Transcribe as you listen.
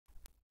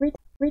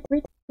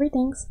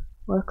Greetings,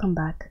 welcome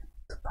back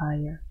to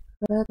Pyre.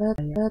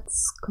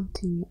 Let's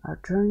continue our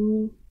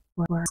journey.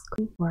 Where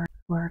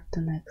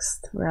the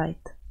next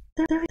rite.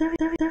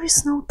 There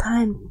is no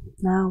time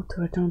now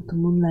to return to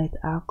Moonlight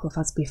Alcove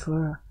as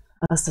before,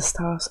 as the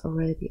stars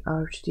already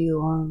urged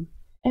you on.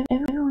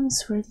 Everyone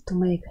is ready to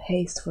make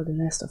haste for the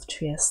nest of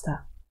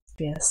Triesta.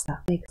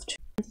 Make haste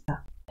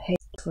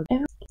for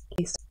the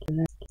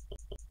nest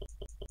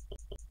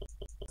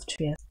of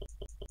Triesta.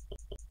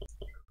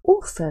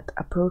 Ulfred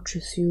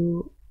approaches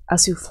you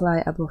as you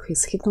fly above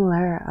his hidden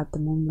lair at the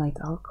Moonlight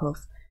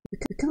Alcove. You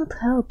cannot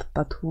help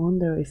but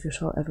wonder if you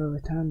shall ever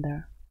return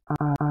there.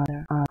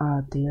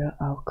 Dear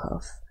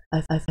Alcove,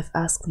 I've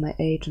asked my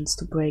agents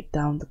to break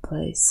down the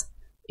place.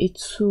 It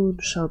soon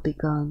shall be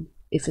gone,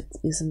 if it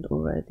isn't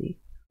already.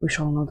 We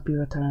shall not be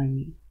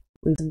returning.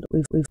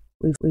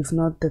 We've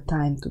not the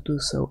time to do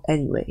so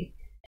anyway.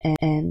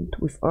 And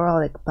with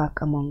Oralek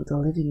back among the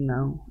living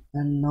now,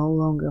 and no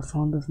longer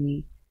fond of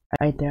me,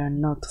 I dare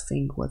not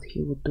think what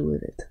he would do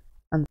with it.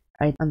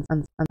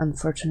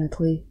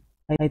 Unfortunately,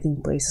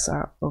 hiding places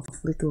are of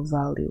little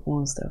value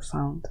once they're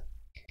found.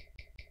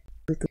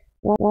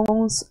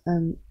 Once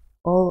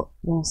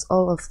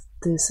all of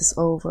this is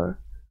over,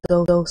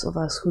 those of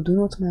us who do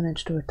not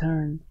manage to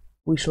return,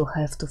 we shall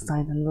have to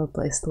find another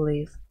place to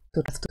live,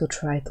 to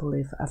try to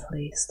live at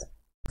least.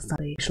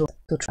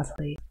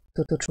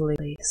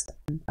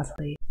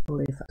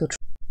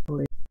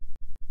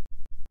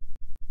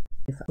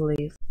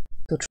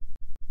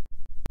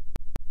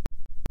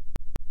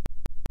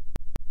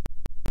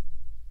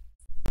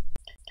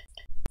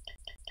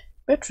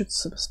 Bertrude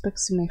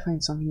suspects you may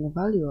find something of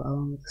value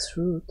along this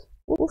route.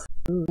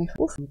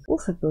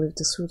 Ulfred believes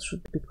this route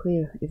should be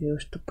clear if you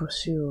wish to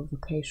pursue your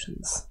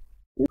vocations.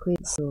 You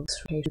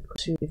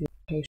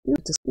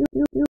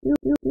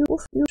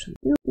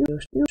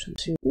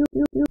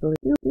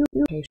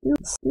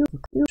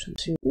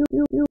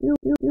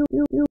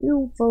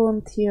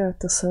volunteer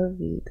to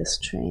survey the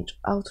strange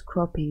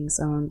outcroppings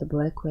around the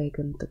Black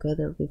Wagon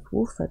together with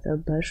Ulfred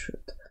and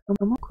Bertrude.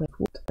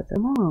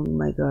 Come on,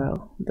 my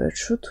girl.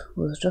 Bertrude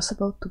was just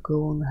about to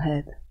go on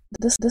ahead.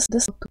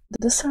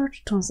 The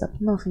search turns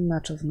up nothing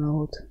much of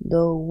note,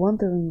 though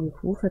wandering with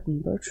Ulfred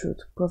and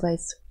Bertrude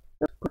provides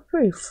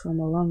reprieve from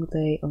a long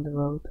day on the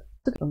road.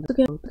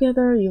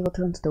 Together you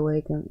return to the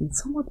wagon in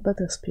somewhat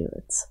better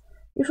spirits.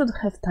 You should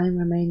have time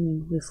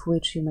remaining with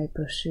which you may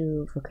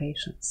pursue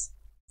vocations.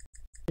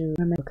 You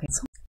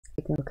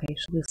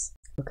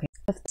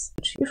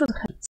should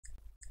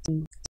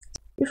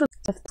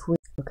have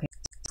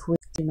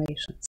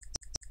vocations.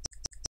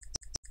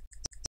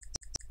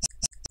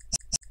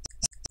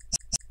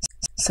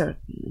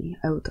 Certainly,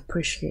 I would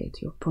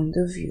appreciate your point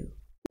of view.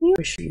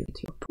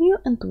 You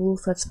and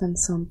Ulfred spent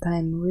some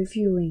time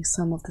reviewing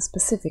some of the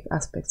specific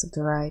aspects of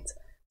the rites,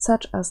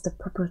 such as the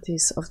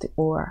properties of the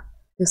ore.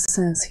 You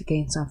sense he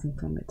gained something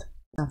from it.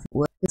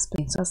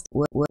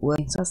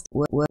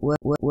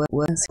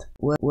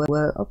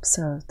 Well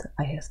observed,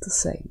 I have to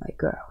say, my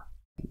girl.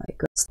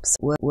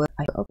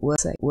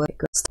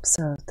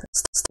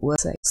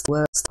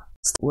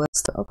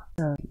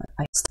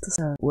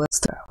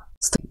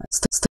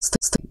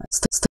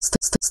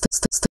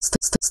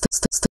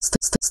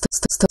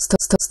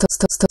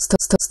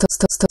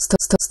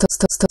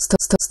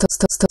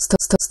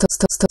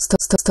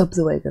 Stop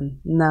the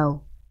wagon,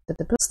 now.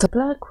 The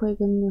Black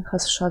Wagon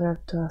has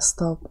shuddered to a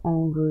stop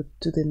en route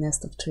to the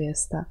nest of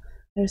Triesta.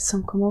 There is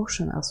some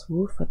commotion as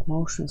Ulfred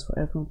motions for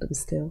everyone to be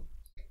still.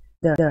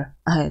 There,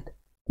 ahead.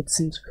 It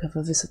seems we have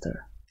a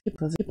visitor. He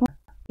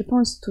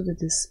points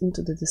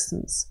into the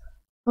distance.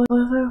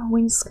 However,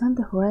 when you scan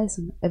the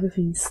horizon,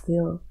 everything is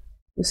still.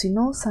 You see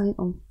no sign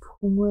of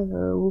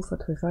whomever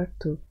Ulfred referred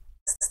to.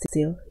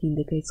 Still, he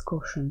indicates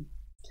caution.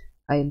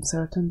 I am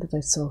certain that I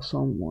saw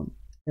someone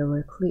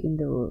directly in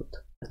the road.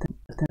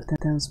 A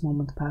tense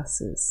moment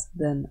passes,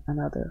 then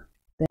another.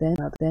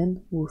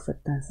 Then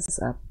Ulfred tenses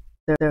up.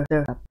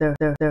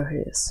 There he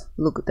is.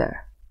 Look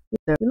there.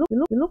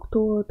 You look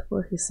toward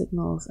where he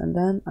signals, and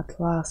then at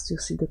last you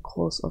see the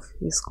cause of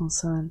his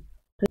concern.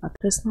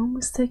 There's no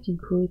mistaking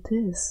who it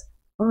is.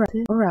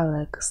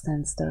 Oralek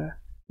stands there,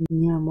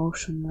 near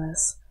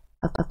motionless,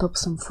 atop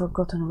some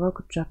forgotten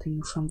rock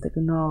jutting from the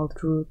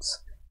gnarled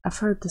roots, a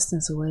fair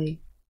distance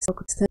away.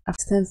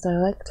 Stands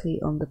directly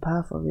on the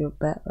path of your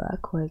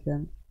Black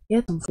Wagon,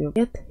 yet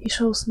he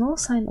shows no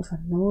sign of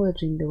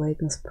acknowledging the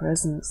wagon's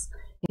presence.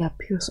 He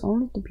appears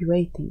only to be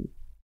waiting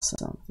for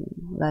something,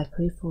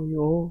 likely for you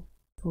all.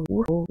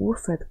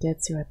 Ulfred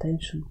gets your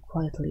attention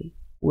quietly.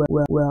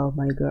 Well,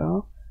 my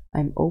girl,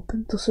 I'm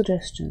open to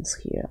suggestions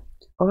here.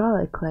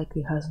 Oralek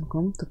likely hasn't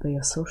come to pay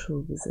a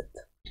social visit.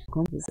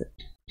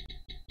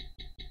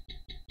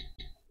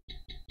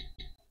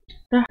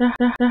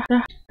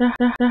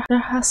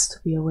 There has to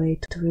be a way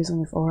to reason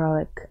with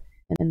Oralek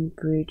and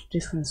bridge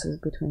differences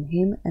between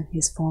him and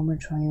his former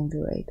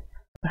triumvirate.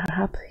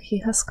 Perhaps he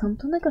has come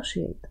to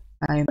negotiate.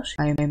 I am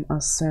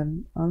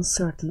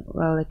uncertain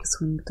Oralek is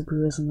willing to be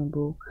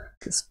reasonable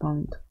at this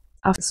point.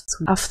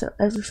 After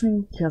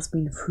everything he has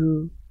been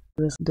through,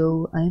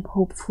 Though I am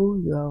hopeful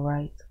you are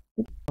right.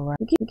 We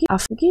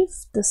give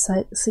the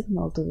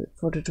signal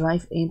for the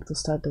drive aim to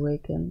start the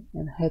wagon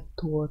and head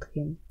toward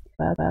him.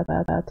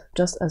 But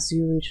just as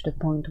you reach the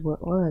point where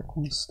Oleg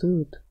once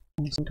stood,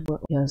 he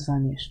has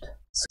vanished.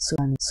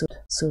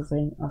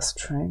 Surveying our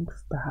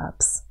strength,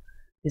 perhaps.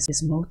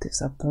 His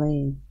motives are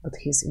plain, but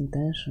his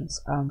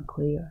intentions are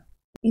unclear.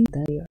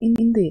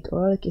 Indeed,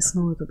 Oleg is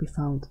nowhere to be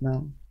found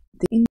now.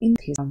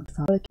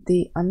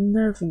 The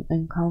unnerving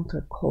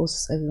encounter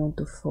causes everyone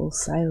to fall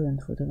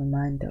silent for the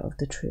remainder of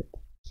the trip.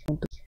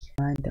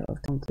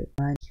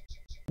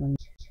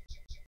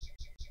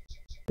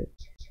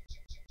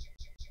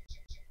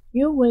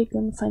 Your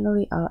wagon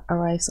finally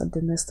arrives at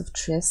the nest of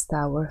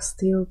Triesta, where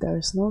still there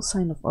is no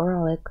sign of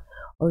Oleg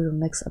or your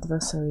next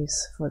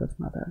adversaries, for that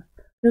matter.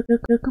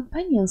 Your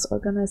companions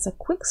organize a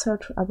quick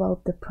search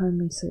about the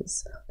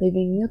premises,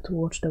 leaving you to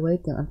watch the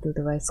wagon until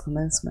the rites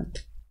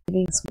commencement.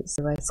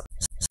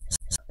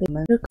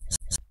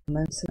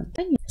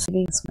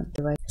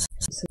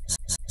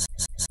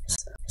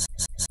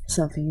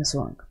 Something is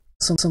wrong.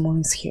 Someone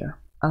is here,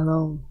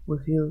 alone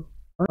with you.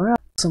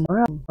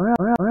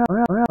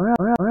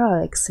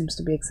 Alex seems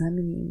to be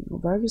examining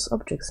various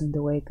objects in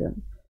the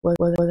wagon.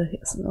 Whether he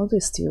has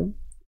noticed you,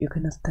 you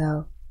cannot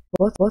tell.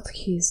 What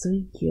he is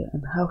doing here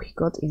and how he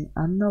got in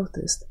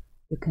unnoticed,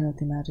 you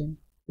cannot imagine.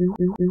 We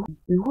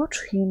watch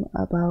him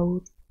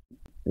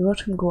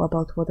go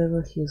about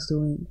whatever he is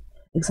doing,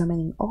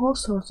 examining all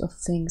sorts of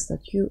things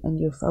that you and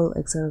your fellow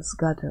exiles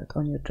gathered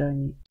on your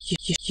journey. He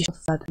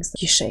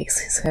shakes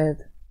his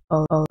head.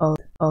 All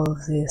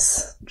of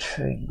these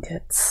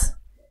trinkets.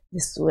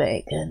 This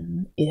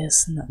wagon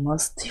is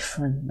most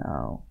different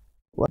now.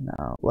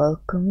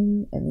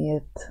 Welcoming, and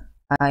yet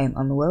I am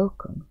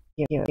unwelcome.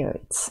 Here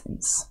it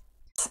seems.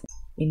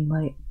 In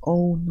my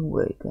own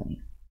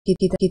wagon. He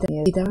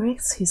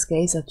directs his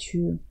gaze at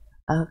you,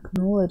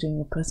 acknowledging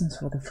your presence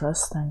for the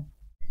first time.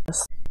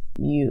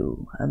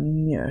 You, a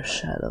mere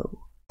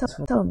shadow.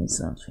 Tell me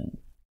something.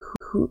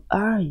 Who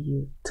are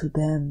you to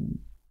them?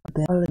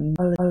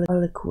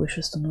 Alec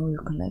wishes to know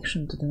your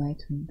connection to the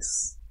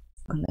Nightwings.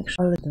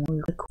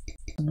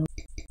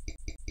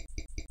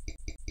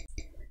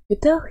 You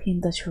tell him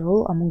that your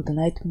role among the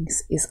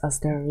Nightwings is as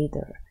their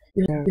leader.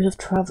 You have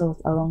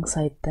traveled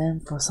alongside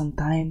them for some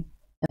time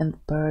and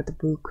prepared the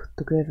book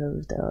together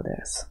with the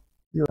others.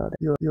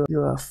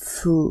 You're a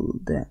fool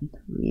then,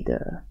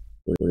 reader.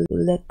 You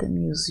let them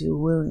use you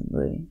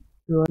willingly.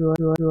 You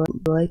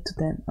write to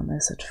them a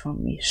message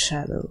from me,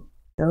 Shadow.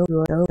 Tell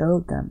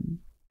them,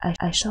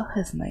 I shall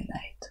have my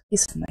night.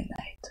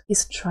 He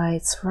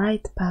strides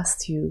right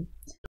past you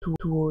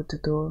toward the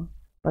door,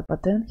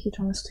 but then he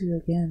turns to you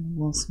again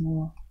once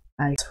more.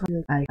 I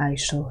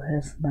shall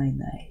have my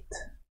night.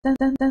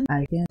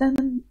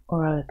 Then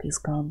Oleg is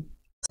gone.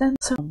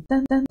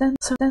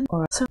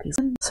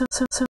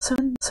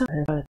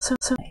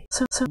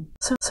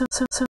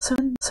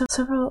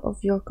 Several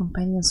of your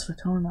companions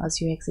return as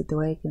you exit the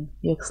wagon.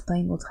 You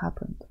explain what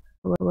happened.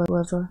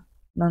 However,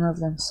 none of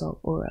them saw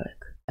Oleg.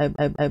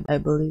 I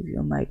believe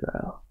you, my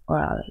girl,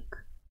 Oleg.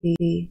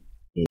 He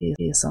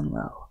is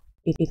unwell.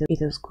 It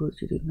is good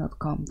you did not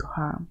come to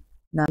harm.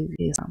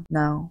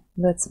 Now,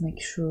 let's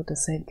make sure the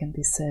same can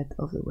be said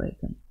of the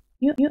wagon.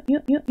 You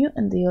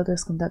and the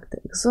others conduct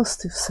an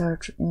exhaustive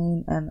search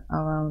in and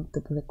around the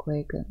black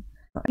wagon.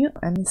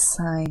 Any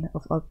sign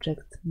of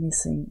object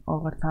missing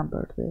or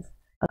tampered with,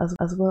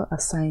 as well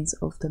as signs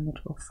of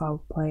damage or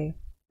foul play.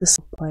 The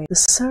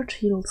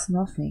search yields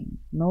nothing.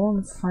 No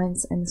one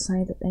finds any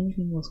sign that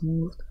anything was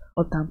moved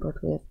or tampered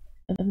with,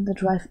 and even the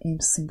drive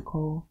aims seem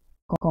calm.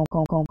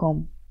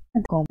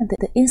 And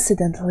the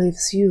incident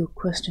leaves you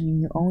questioning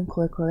your own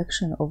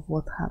recollection of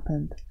what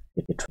happened.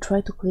 You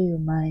try to clear your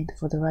mind,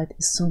 for the rite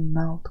is soon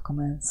now to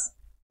commence.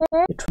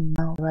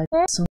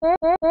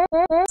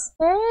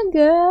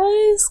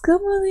 Guys,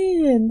 come on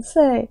in,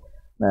 say,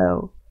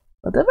 no.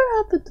 Whatever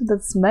happened to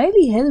that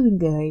smiley Halloween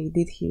guy?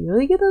 Did he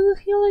really get out of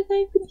here like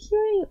I've been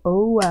hearing?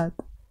 Oh, what?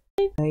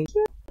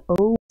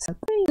 Oh,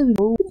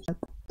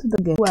 to the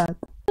game. What?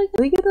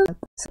 Really get out?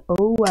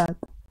 Oh, what?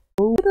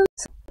 Oh,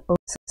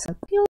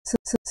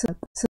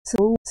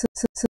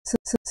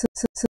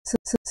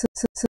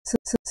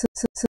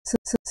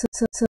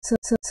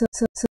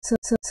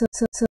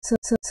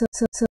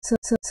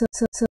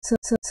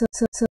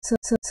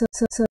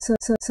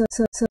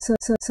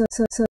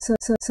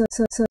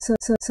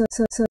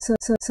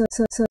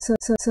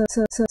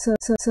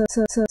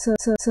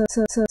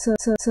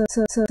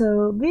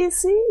 So be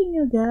seeing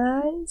you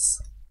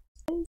guys.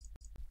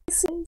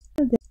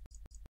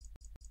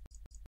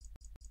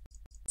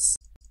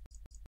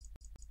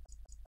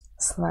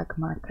 Slack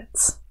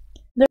markets.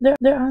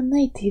 There are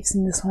natives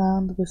in this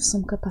land with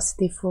some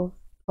capacity for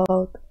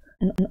thought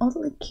and an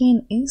oddly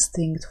keen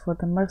instinct for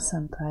the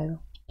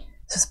mercantile.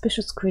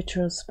 Suspicious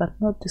creatures, but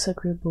not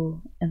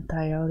disagreeable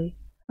entirely.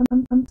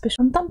 From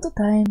time to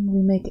time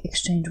we make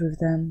exchange with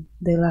them.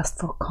 They last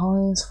for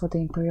coins for the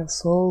imperial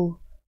soul,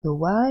 though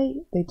why,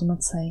 they do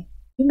not say.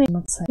 We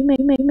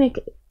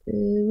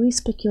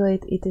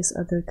speculate it is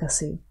a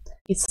delicacy.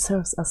 It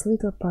serves as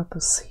little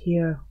purpose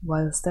here,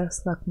 whilst their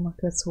slack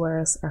market's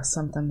wares are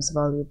sometimes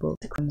valuable.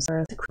 The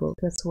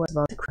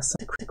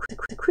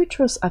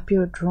creatures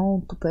appear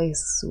drawn to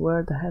places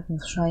where the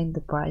heavens shine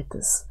the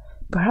brightest,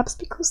 perhaps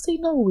because they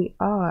know we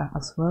are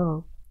as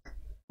well.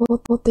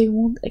 What they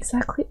want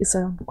exactly is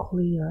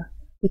unclear.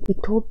 We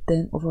taught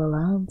them of our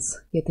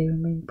lands, yet they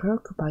remain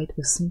preoccupied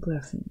with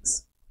simpler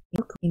things.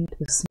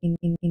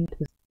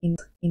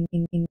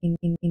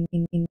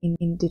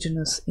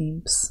 Indigenous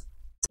imps.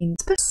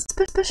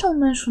 Special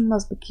mention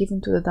must be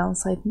given to the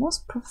downside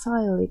most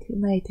prolific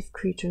native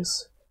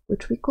creatures,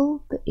 which we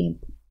call the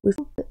imp. With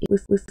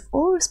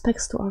all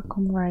respects to our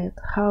comrade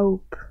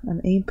Haup,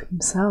 an imp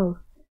himself,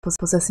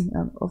 possessing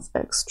an of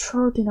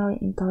extraordinary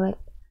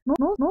intellect,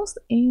 most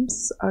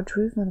imps are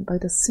driven by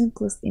the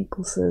simplest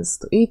impulses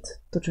to eat,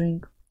 to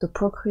drink, to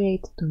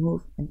procreate, to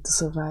move, and to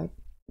survive.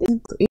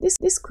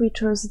 These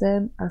creatures,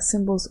 then, are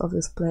symbols of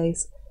this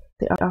place.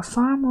 They are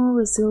far more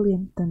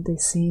resilient than they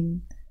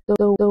seem.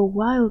 Though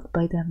wild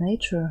by their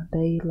nature,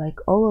 they, like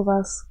all of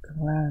us,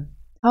 can learn.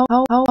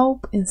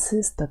 Hope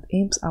insists that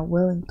imps are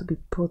willing to be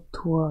put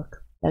to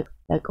work.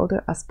 Like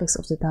other aspects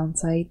of the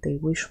downside, they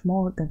wish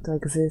more than to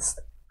exist,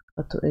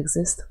 but to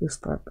exist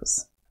with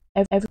purpose.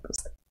 Everything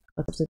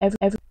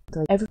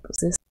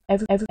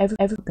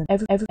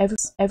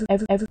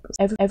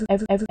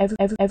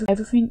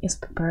is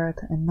prepared,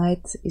 and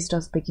night is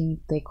just beginning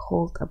to take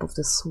hold above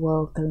the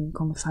sweltering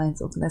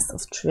confines of nest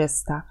of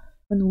Triesta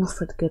when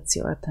Wilfred gets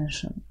your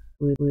attention.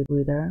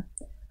 Reader,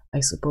 I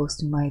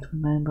suppose you might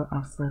remember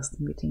our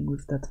first meeting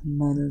with that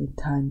manly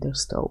tinder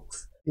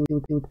stove. You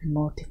would be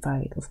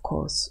mortified, of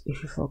course,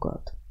 if you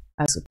forgot.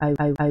 I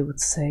would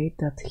say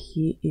that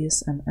he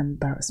is an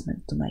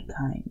embarrassment to my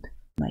kind,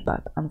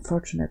 but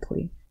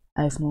unfortunately,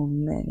 I've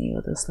known many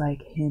others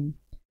like him.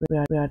 We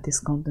are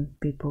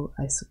discontent people,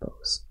 I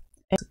suppose.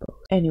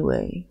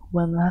 Anyway,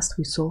 when last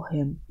we saw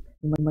him,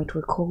 you might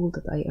recall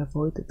that I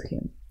avoided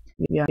him.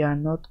 We are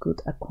not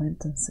good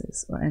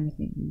acquaintances or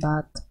anything,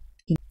 but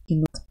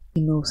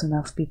he knows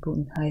enough people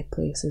in high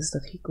places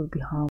that he could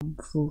be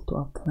harmful to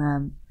our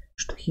plan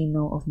should he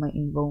know of my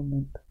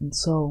involvement, and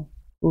so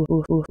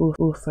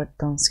Wilfred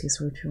dons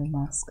his ritual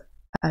mask.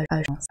 I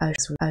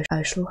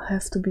shall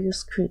have to be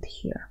discreet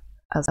here,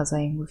 as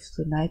I am with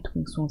the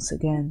Nightwings once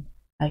again.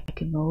 I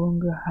can no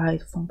longer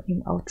hide from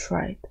him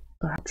outright.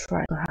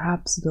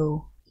 Perhaps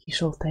though he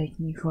shall take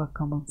me for a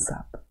common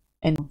sap.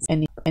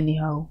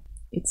 Anyhow,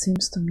 it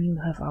seems to me you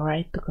have a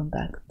right to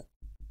contact.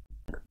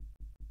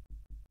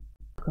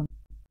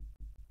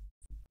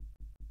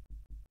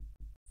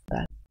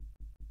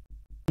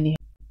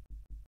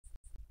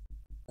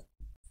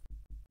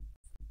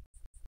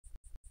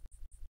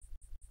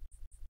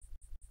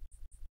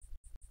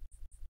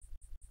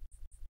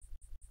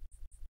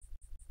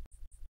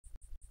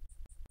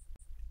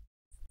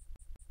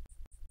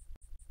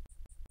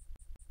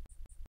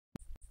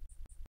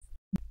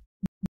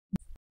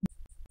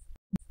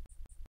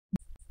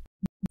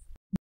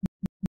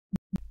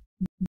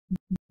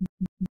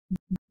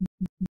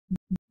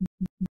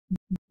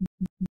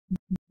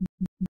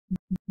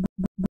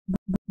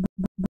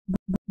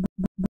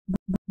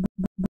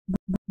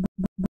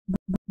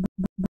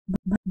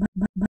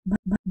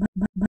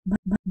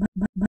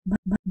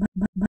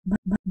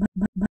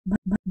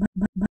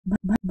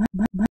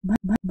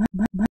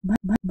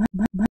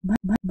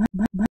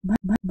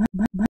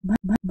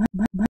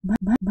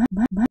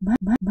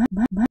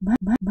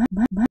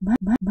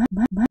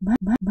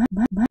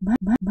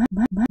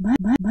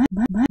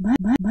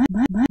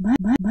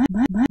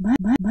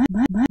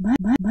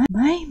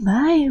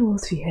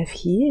 What we have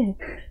here?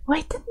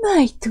 Why, the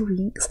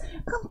Nightwings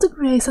come to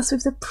grace us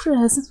with their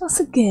presence once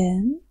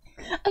again.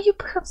 Are you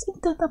perhaps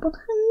intent upon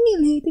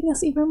humiliating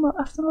us even more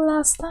after the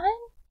last time?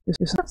 You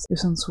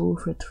sound so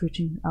Wilfred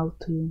reaching out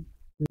to you,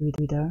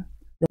 reader.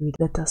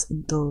 Let us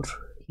indulge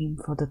him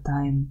for the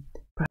time.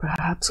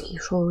 Perhaps he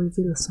shall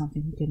reveal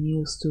something we can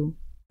use to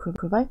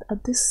provide a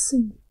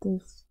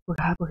distinctive for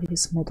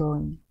his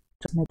meddling.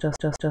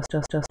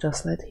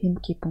 Just let him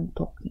keep on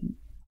talking.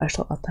 I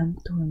shall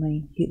attempt to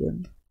remain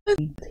hidden. My,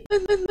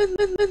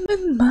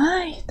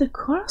 the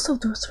colors of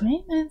those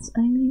raiments,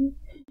 I mean,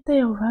 they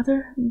are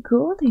rather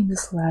gaudy in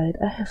this light,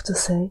 I have to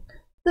say.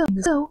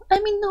 Though, I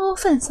mean no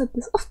offense at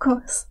this, of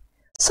course.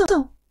 So,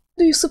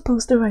 do you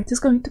suppose the rite is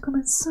going to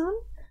commence soon?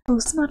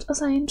 As much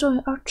as I enjoy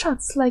our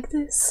chats like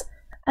this,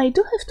 I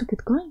do have to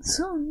get going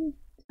soon.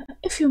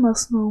 If you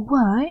must know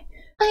why,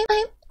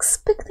 I'm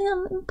expecting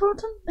an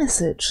important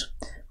message.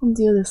 From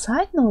the other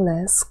side, no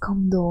less,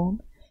 come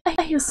dawn.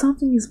 I hear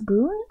something is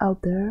brewing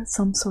out there,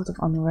 some sort of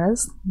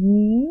unrest.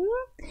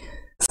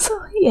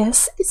 So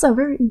yes, it's a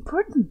very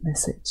important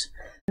message.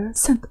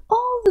 Sent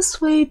all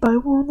this way by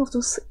one of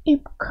those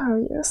imp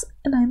couriers,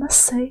 and I must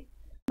say,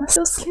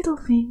 those little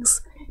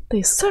things,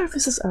 their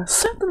services are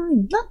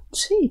certainly not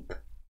cheap.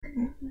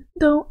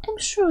 Though I'm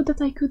sure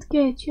that I could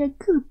get you a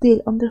good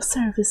deal on their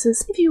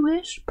services if you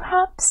wish,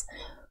 perhaps,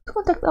 to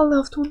contact a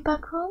loved one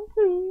back home.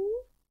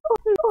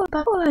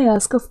 All I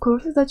ask, of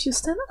course, is that you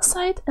stand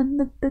aside and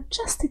let the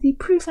chastity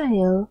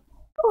prevail.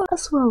 All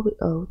as well we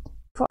ought.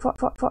 For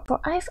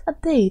I've a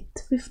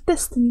date with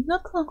destiny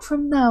not long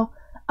from now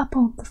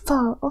upon the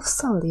fall of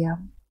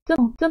Solium.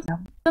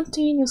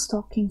 Continue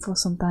stalking for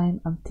some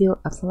time until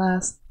at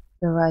last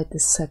the rite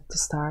is set to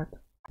start.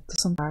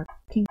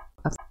 King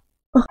of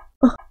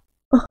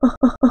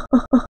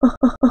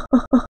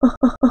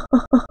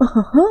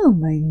Oh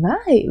my,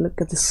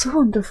 look at this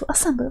wonderful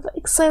assembly of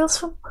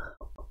exiles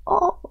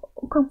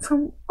come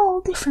from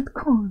all different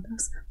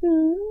corners.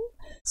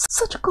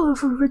 Such a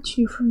colorful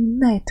routine from your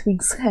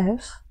Nightwings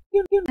have.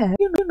 You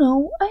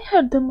know, I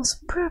heard the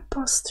most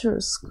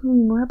preposterous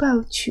rumor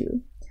about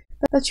you.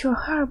 That you're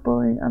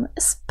harboring an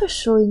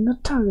especially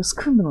notorious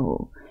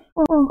criminal,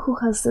 one who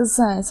has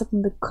designs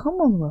upon the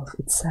Commonwealth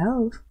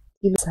itself.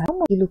 He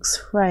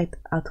looks right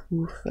at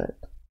Wolfred.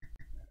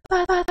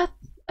 But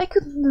I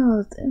could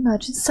not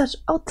imagine such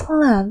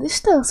outlandish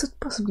tales would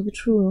possibly be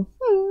true.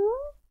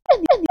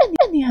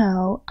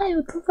 Anyhow, I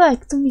would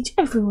like to meet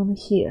everyone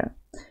here.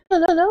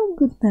 Hello,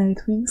 good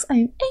Nightwings. I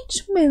am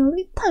H.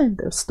 Manly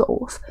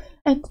Tinderstorff,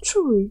 and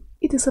truly,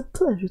 it is a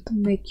pleasure to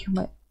make you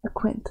my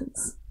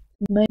acquaintance.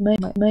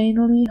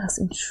 Manly has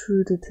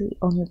intruded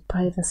on your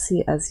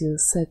privacy as you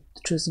said,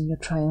 choosing your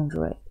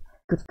triumvirate.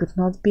 Could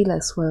not be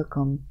less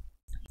welcome.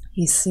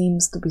 He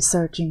seems to be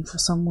searching for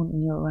someone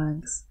in your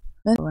ranks.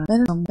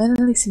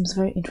 Manly seems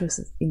very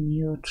interested in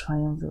your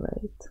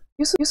triumvirate.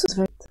 You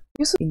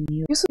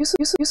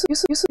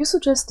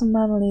suggest to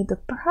Manly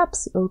that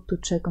perhaps he ought to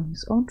check on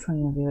his own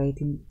triumvirate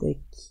in the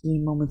key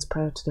moments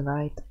prior to the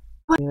rite.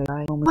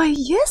 Why,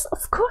 yes,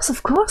 of course.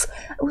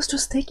 I was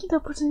just taking the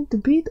opportunity to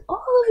bid all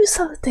of you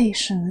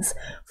salutations,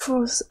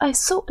 for I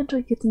so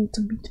enjoy getting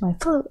to meet my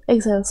fellow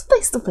exiles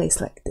face to face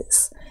like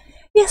this.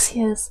 Yes,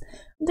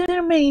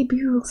 there may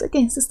be rules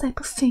against this type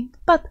of thing,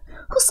 but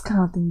who's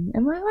counting,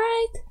 am I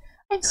right?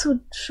 I'm so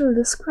sure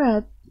the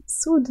scribes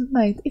wouldn't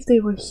mind if they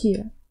were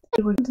here.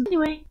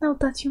 Anyway, now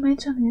that you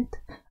mention it,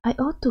 I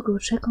ought to go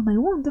check on my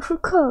wonderful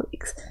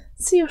colleagues.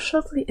 See you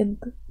shortly and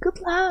good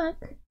luck!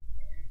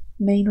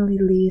 Manly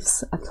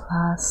leaves at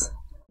last,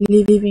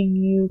 leaving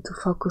you to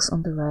focus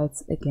on the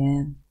rites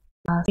again.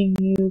 Leaving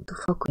you to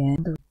focus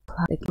on the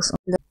rites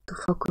again. To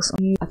focus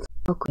on you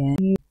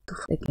again.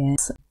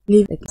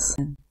 Leave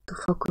again. To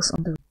focus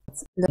on the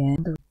rites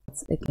again.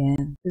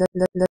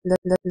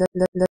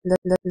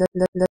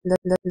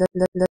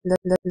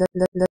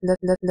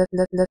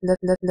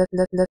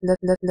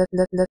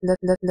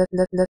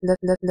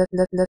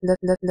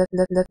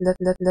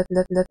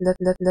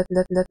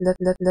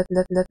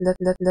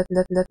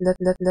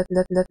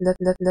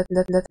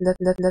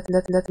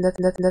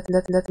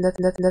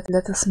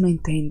 Let us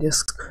maintain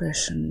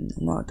discretion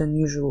more than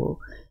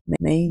usual.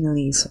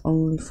 Manly is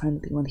only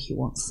friendly when he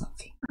wants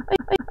something.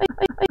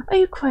 Are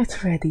you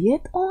quite ready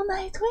yet, all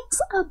Nightwings?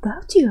 I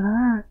doubt you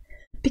are,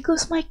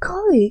 because my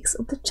colleagues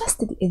of the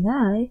Chastity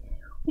and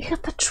we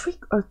have a trick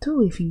or two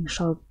we think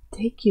shall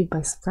take you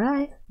by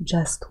surprise.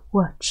 Just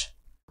watch,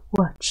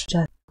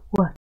 just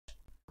watch,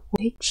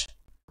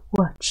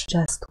 just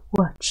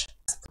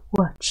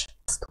watch,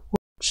 just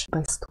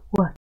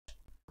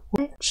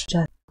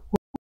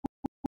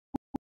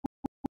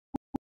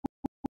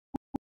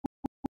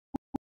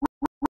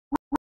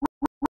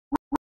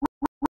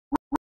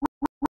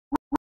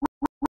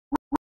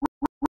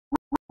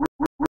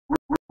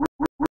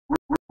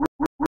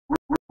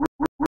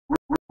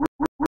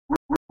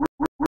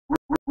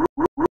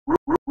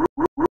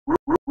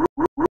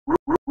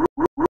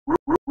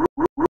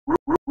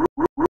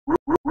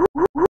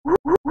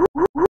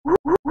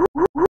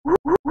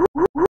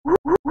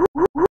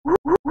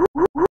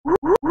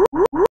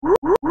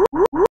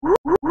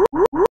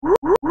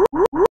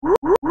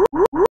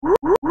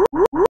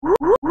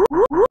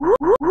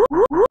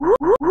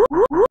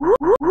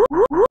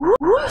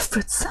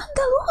Wilfred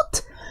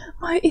Sandalwood!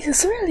 Why, it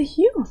is really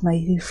you, my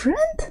dear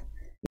friend?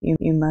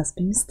 You must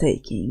be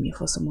mistaking me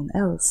for someone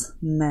else,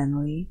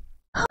 Manly.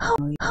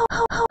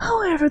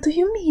 However do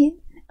you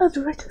mean? I'd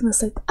recognize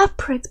that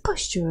upright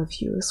posture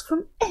of yours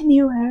from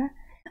anywhere.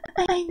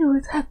 I knew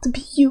it had to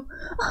be you.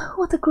 Oh,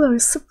 what a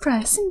glorious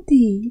surprise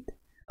indeed.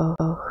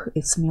 Oh,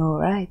 it's me all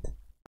right.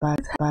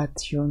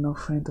 But you're no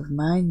friend of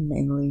mine,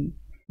 Manly.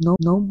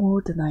 No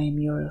more than I am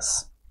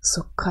yours.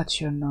 So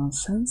cut your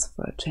nonsense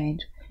for a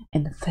change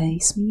and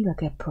face me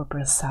like a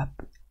proper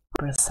sap.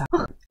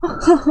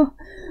 Don't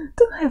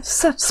have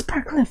such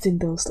spark left in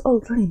those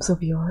old limbs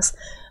of yours.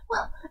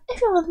 Well,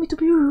 if you want me to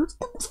be rude,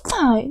 then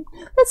fine.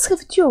 Let's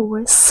have it your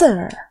way,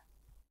 sir.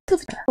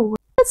 Let's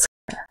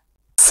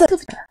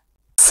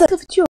have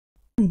it your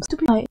limbs to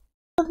be mine.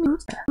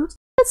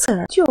 Let's have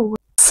it your way,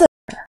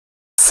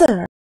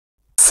 sir.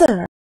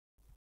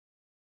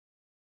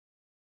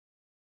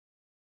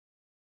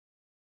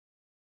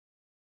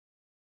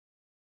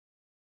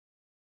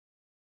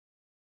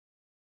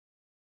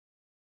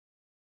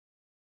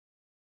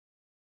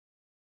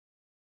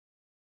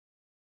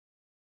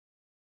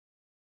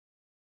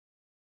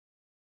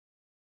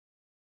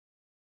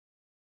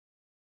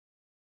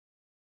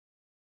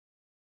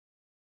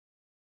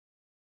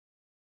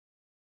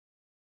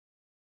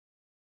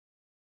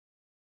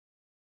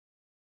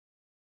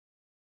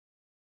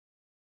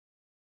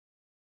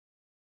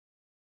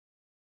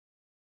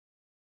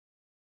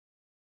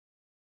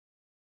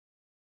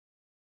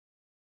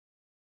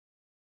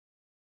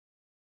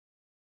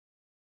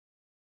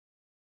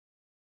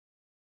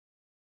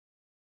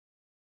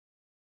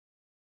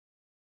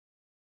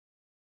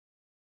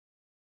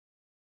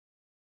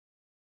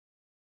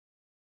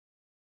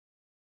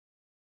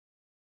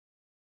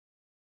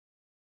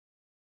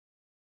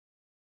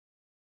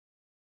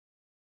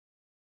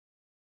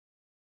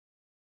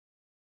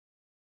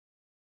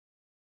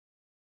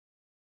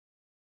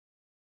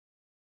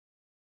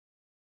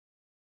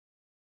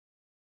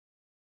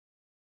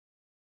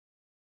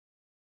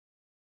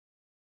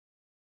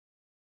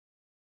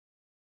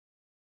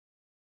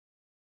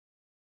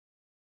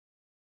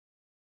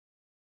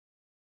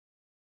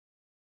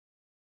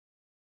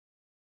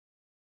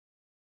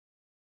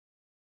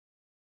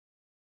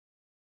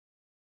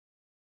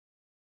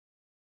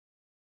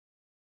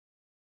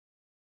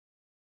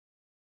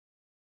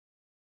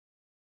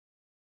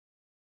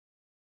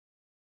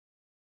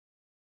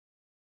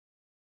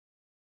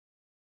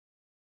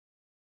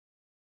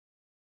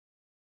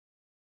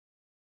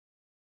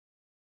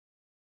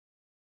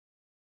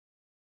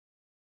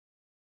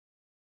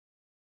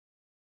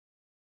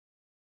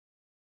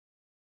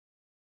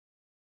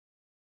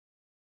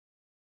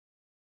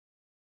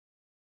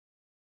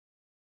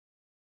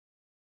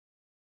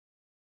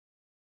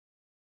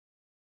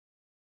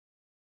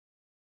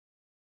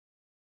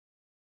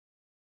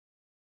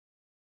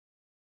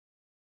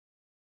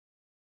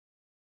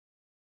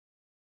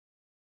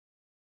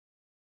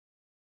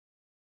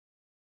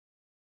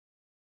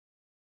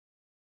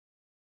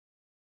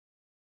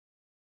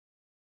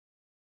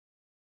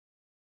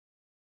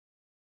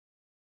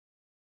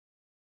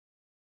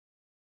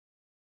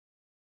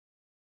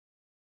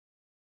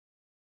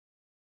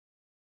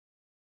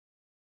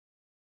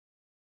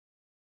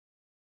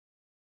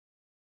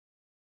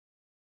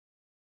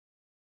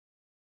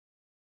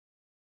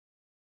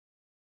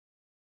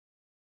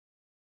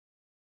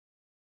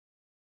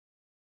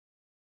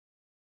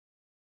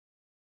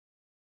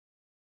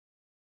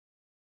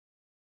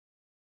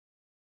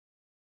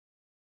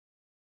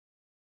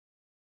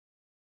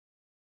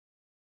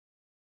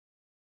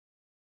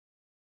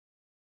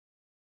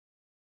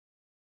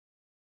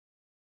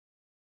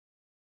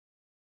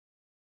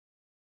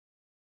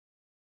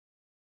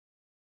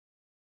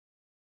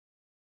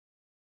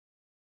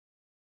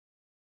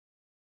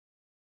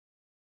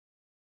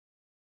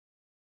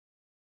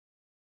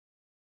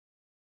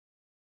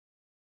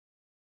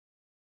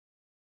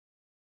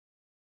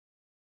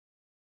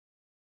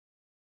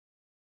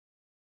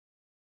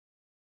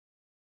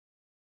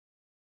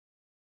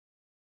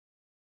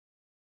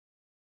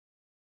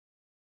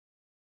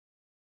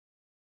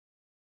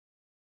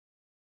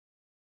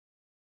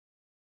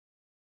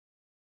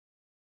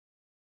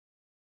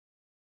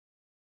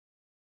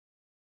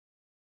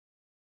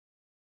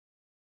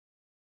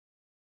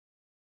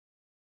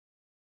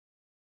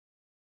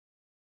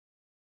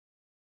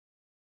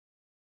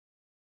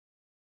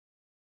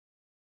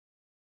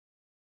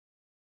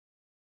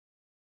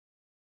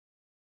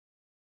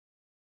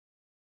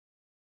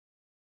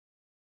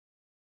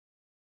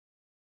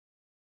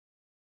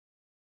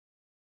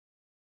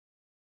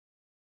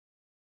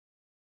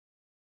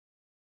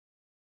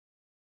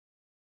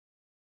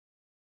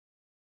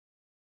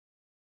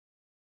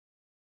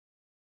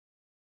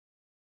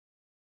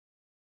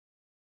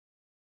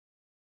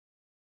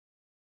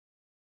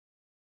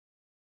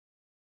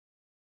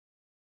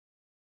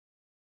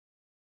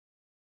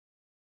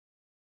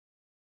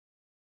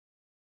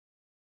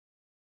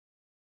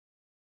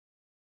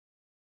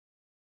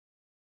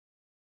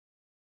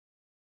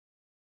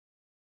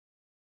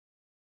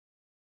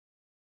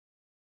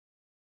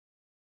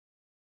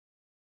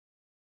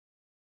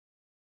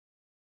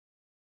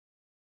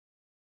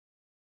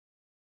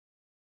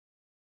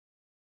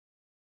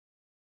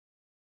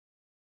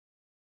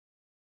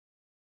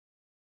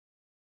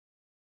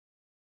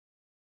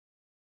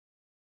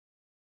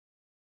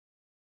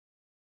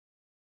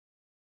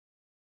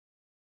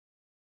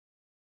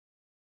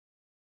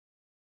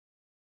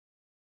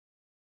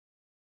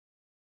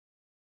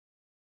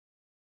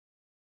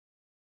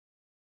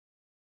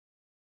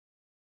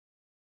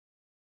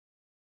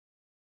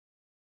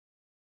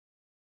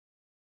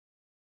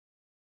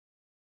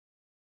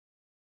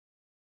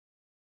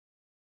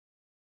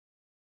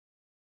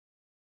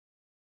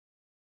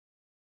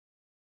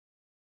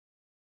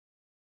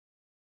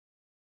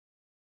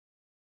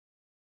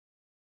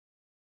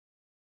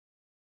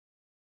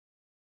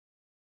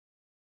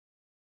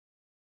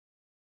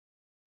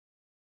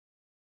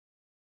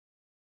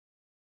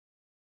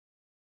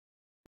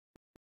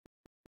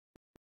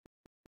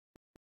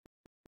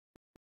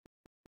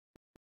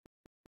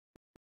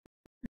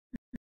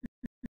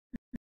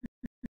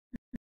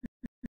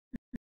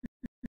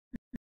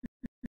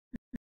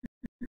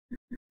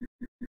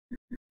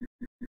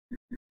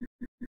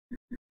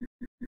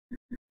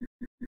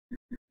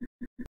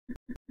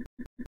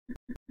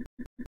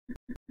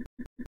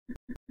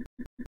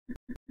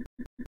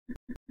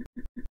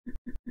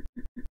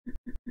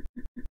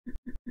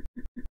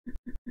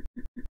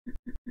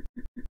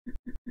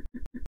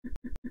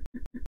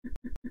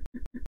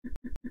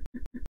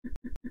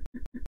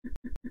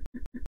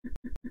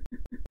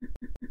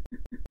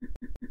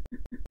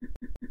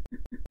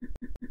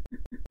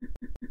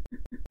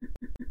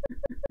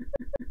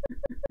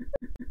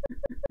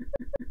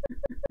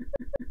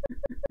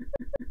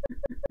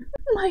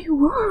 my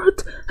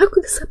word! How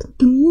could this happen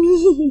to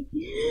me?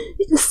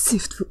 You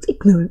deceitful,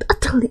 ignorant,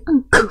 utterly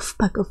uncouth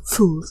pack of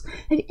fools!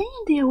 Have you any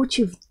idea what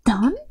you've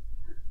done?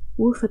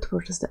 Wolfred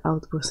watches the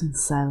outburst in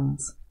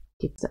silence.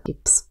 Keep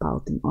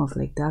spouting off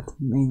like that,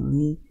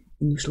 mainly,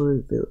 and you shall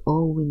reveal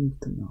all we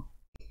need to know.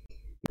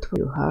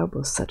 You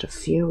harbor such a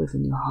fear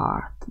within your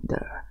heart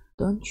there,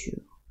 don't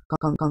you?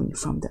 Coming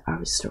from the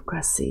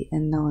aristocracy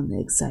and now an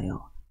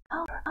exile.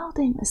 How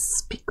they must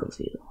speak of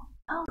you.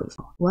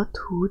 What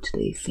would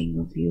they think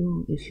of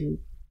you if you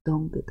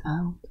don't get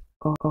out?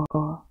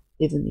 Or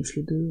even if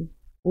you do?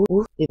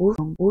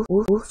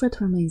 Wolfred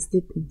remains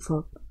deep in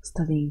thought,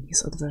 studying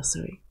his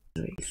adversary.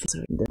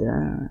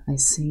 There, I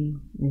see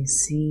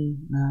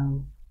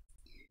now.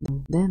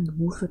 Then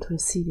Wolfred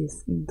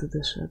recedes into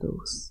the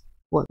shadows.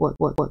 What?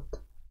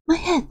 My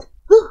head!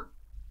 Oh,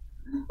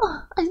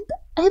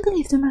 I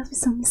believe there must be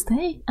some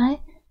mistake. I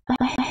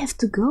have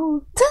to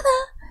go.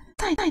 Ta-da!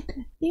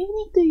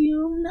 Evening to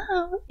you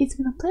now. It's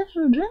been a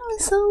pleasure, generally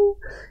so.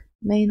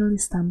 Mainly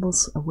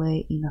stumbles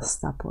away in a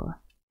stupor,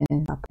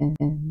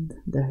 and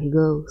there he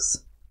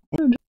goes.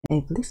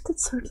 I've lifted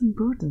certain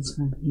burdens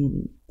from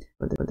him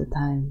for the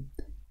time.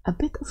 A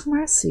bit of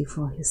mercy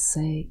for his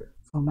sake,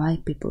 for my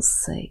people's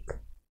sake.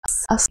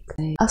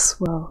 As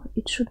well,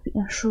 it should be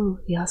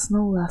ensured he has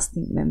no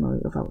lasting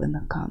memory of our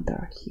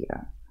encounter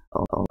here,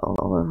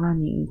 or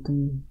running into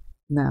me.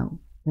 Now,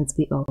 let's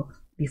be off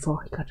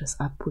before he catches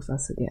up with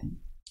us again.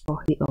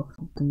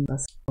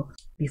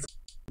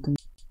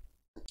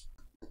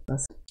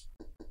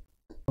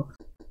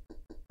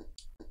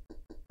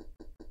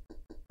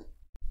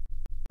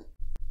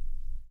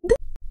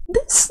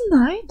 This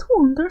knight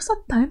wonders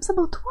at times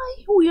about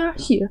why we are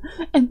here,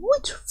 and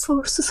which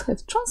forces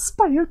have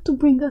transpired to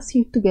bring us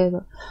here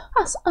together.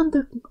 Has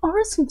undertaken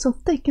or seems to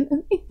have taken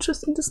an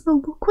interest in this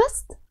noble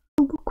quest?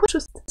 The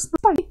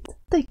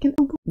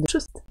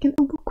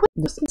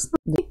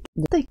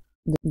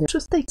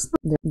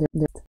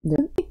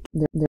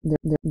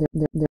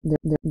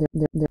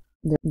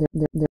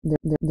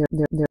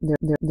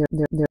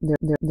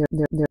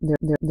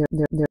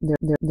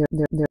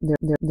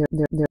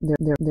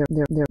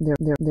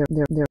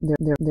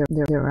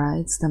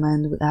rites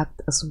demand we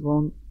act as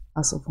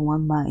of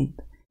one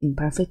mind, in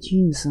perfect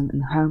unison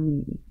and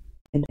harmony,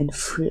 and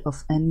free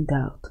of any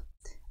doubt.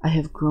 I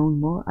have grown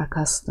more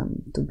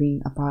accustomed to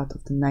being a part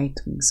of the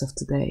nightwings of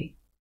today,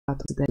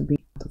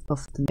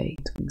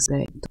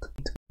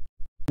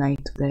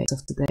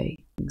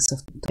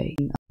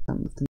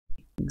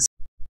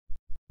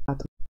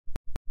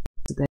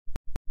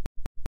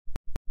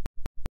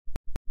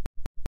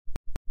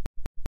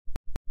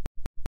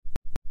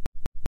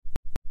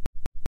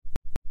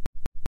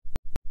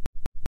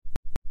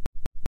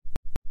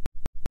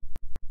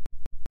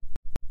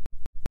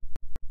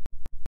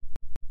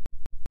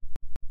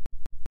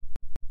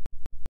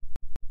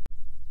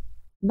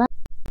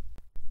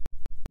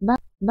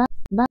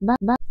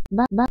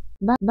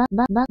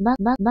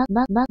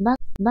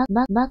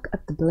 Back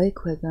at the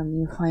Blake Wagon,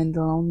 you find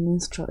the lone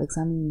minstrel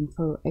examining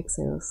fellow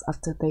exiles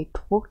after they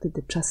thwarted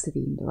the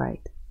Chastity in the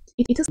rite.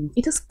 It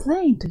is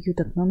plain to you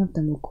that none of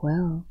them look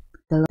well.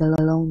 The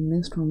lone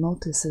minstrel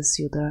notices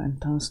you there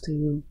and turns to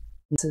you.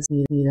 He says,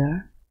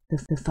 "Leader,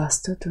 the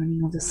faster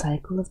turning of the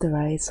cycle of the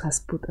rites has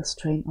put a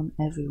strain on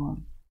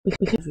everyone.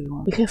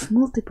 We have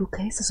multiple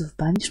cases of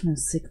banishment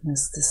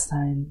sickness this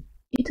time.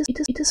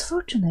 It is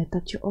fortunate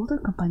that your older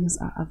companions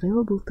are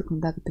available to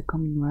conduct the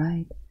coming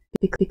rite,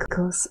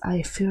 because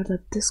I fear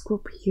that this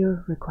group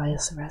here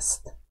requires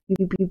rest.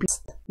 You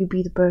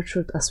beat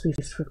Bertrude a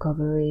swift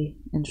recovery,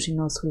 and she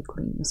nods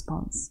quickly in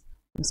response.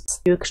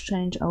 You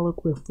exchange a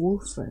look with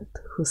Wolfred,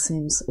 who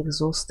seems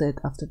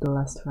exhausted after the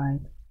last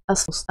rite.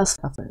 As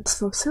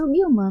for Sir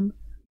Gilman,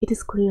 it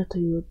is clear to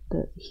you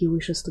that he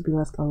wishes to be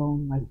left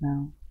alone right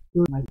now.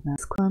 You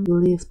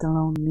leave the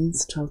lone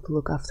minstrel to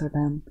look after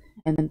them,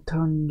 and then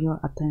turn your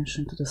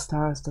attention to the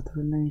stars that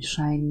remain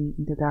shining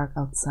in the dark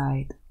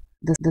outside.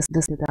 The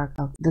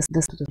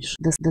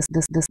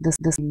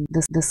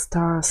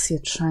stars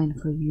yet shine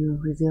for you,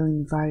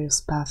 revealing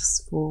various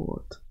paths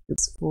forward.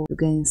 You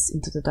gaze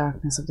into the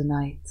darkness of the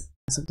night.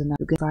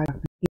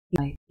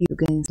 You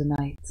gaze the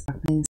night.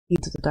 Darkness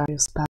into the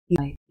darkest path.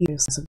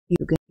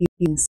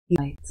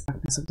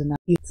 Darkness of the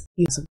night.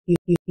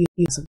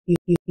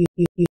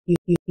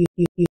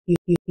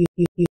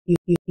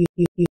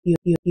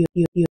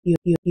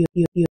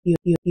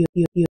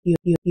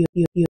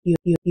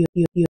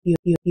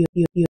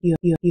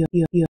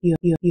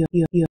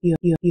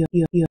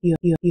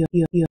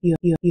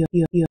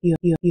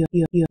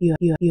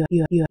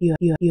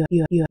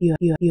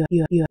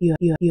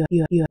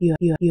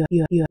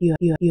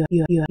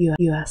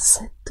 You are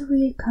set to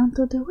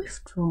re-encounter the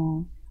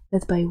withdrawal,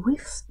 led by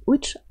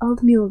Witch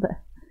Aldmilde.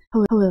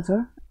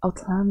 However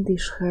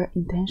outlandish her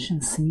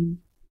intentions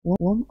seem,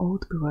 one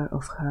ought beware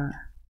of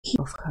her.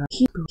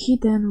 He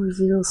then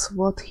reveals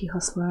what he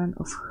has learned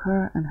of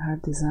her and her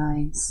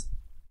designs.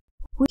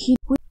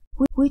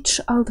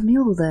 Witch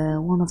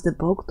Aldmilde, one of the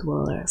bog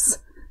dwellers,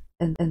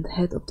 and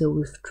head of the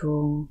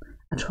withdrawal,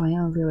 a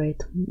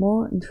triumvirate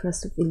more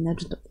interested in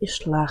legend of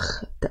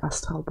Ishlach, the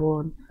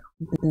astral-born,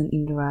 than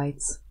in the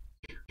rites.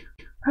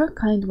 Her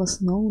kind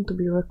was known to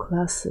be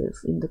reclusive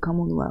in the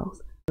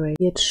Commonwealth,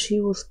 yet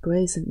she was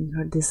brazen in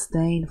her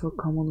disdain for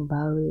common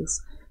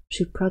values.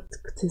 She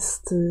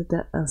practiced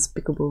the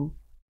unspeakable.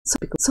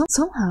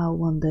 Somehow,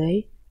 one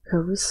day,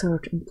 her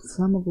research into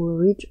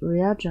flammable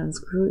reagents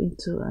grew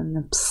into an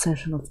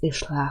obsession of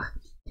Ishlach,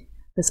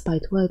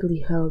 despite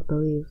widely held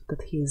belief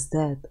that he is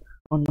dead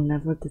or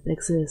never did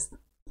exist.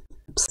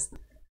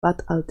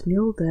 But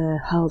Altmilde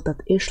held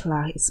that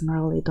Ishlach is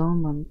merely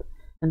dormant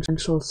and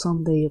shall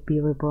someday be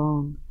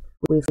reborn,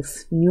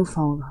 with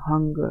newfound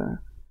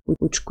hunger,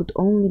 which could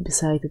only be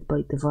sated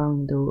by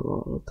devouring the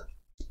world.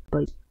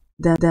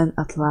 Then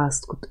at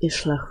last could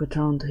Ishlach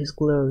return to his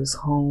glorious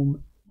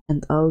home,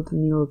 and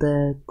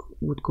Altmilde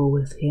would go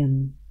with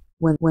him.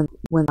 When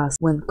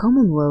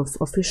Commonwealth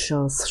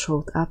officials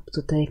showed up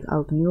to take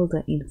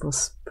Altmilde in for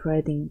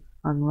spreading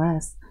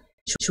unrest,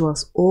 she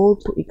was all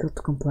too eager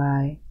to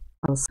comply.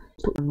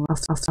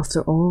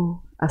 After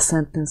all, a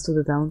sentence to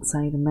the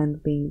downside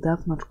meant being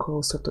that much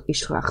closer to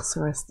Ishlach's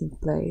resting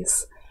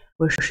place,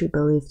 where she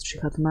believed she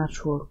had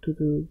much work to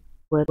do,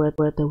 where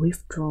the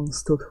withdrawn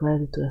stood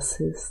ready to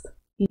assist.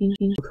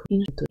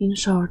 In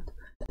short,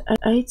 the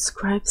 8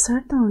 scribe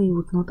certainly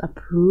would not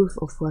approve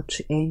of what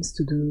she aims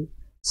to do,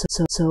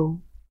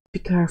 so be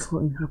careful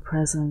in her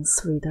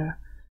presence, reader,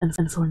 and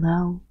for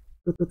now,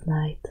 good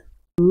night.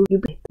 You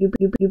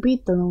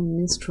bid the lone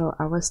minstrel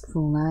a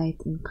restful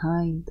night in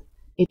kind.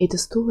 It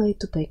is too late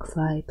to take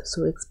flight,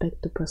 so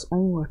expect to press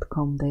onward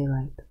come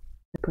daylight.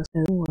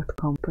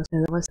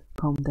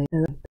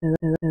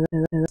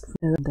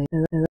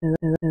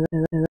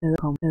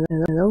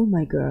 Hello,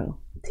 my girl.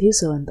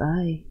 Tiso and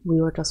I, we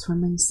were just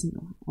reminiscing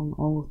on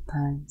old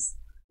times.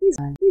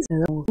 Tiso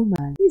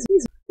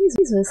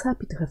is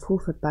happy to have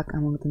Wolfert back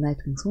among the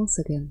Nightwings once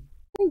again.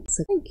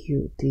 Thank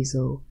you,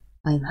 Tiso.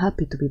 I am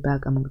happy to be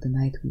back among the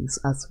Nightwings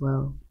as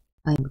well.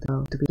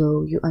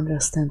 Though you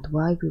understand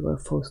why we were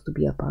forced to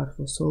be apart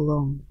for so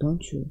long,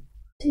 don't you?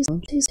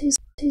 Tiso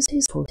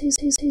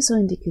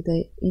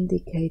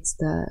indicates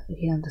that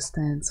he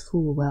understands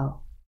full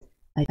well.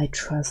 I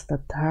trust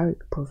that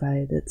Tarek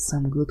provided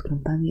some good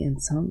company and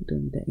song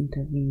during the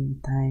intervening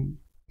time.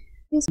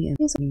 Tiso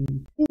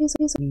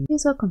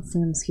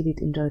confirms he did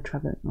enjoy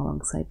traveling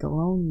alongside the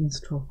lone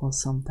minstrel for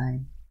some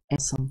time.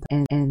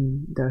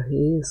 And there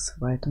he is,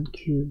 right on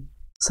cue.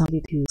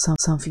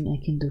 Something I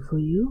can do for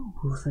you,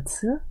 Wolfert,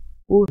 sir?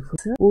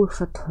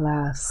 Wolfert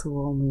laughs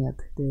warmly at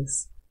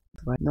this.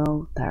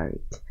 No,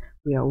 Tarek,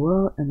 we are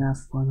well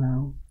enough for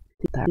now.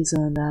 Tiso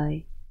and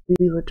I,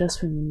 we were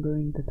just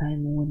remembering the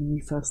time when we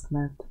first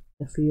met,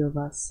 the 3 of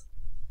us.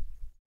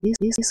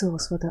 Tiso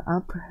was rather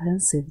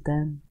apprehensive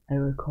then, I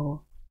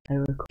recall. He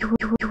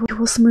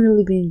was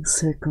merely being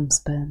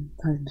circumspect,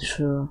 I'm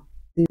sure.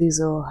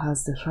 Tiso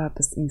has the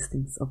sharpest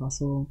instincts of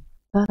us all.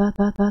 But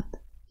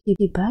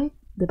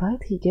the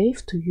bite he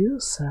gave to you,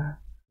 sir,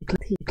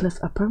 it left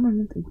a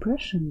permanent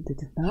impression,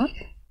 did it not?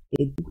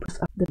 It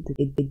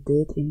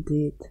did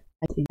indeed.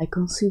 I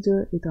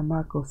consider it a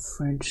mark of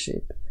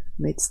friendship.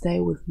 May it stay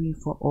with me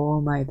for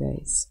all my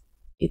days.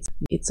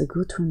 It's a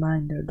good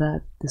reminder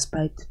that,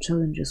 despite the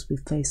challenges we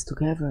faced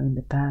together in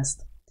the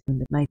past,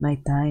 my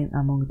time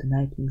among the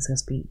Nightwings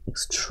has been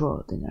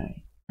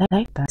extraordinary.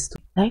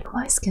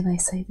 Likewise can I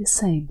say the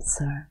same,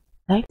 sir.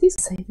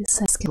 This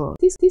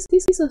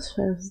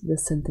shares the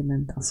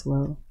sentiment as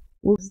well.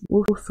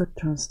 Wolfert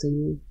turns to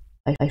you.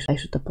 I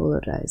should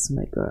apologize,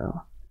 my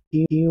girl.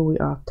 Here we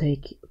are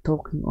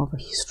talking of a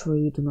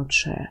history you do not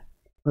share.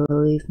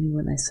 Believe me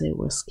when I say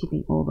we're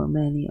skipping over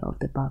many of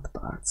the bad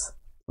parts.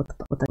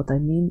 What I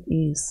mean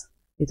is,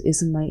 it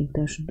isn't my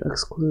intention to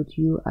exclude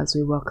you as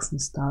we wax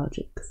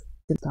nostalgic.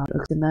 The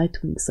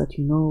Nightwings that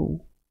you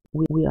know,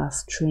 we are a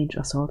strange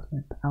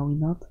assortment, are we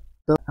not?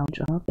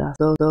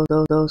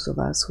 Those of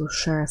us who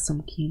share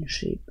some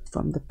kinship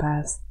from the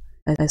past,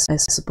 I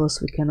suppose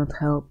we cannot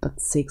help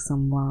but seek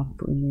some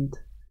warmth in it.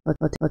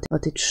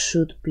 But it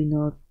should be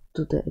not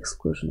to the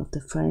exclusion of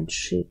the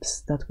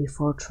friendships that we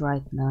forge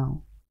right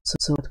now.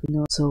 So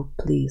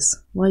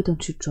please, why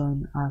don't you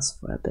join us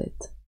for a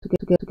bit?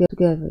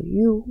 Together,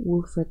 you,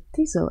 Wolfert,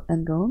 Tiso,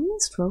 and the lone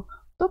minstrel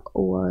talk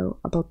a while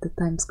about the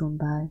times gone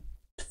by.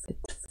 The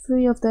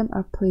 3 of them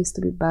are pleased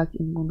to be back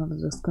in one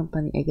another's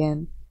company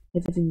again,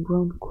 having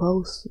grown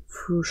close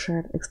through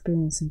shared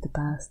experience in the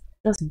past.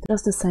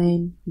 Just the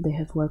same, they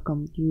have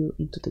welcomed you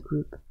into the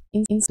group.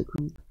 In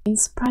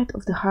spite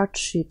of the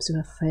hardships you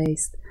have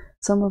faced,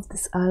 some of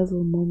these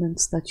idle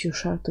moments that you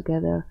share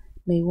together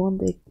may one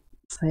day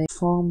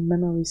form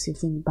memories you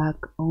think back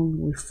on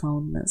with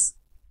fondness.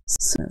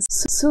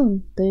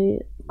 Soon,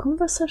 the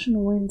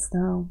conversation winds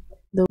down,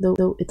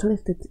 though it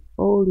lifted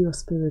all your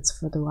spirits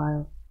for the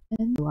while.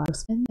 And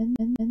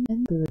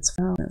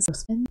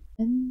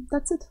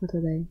that's it for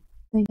today.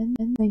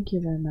 Thank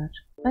you very much.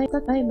 Bye.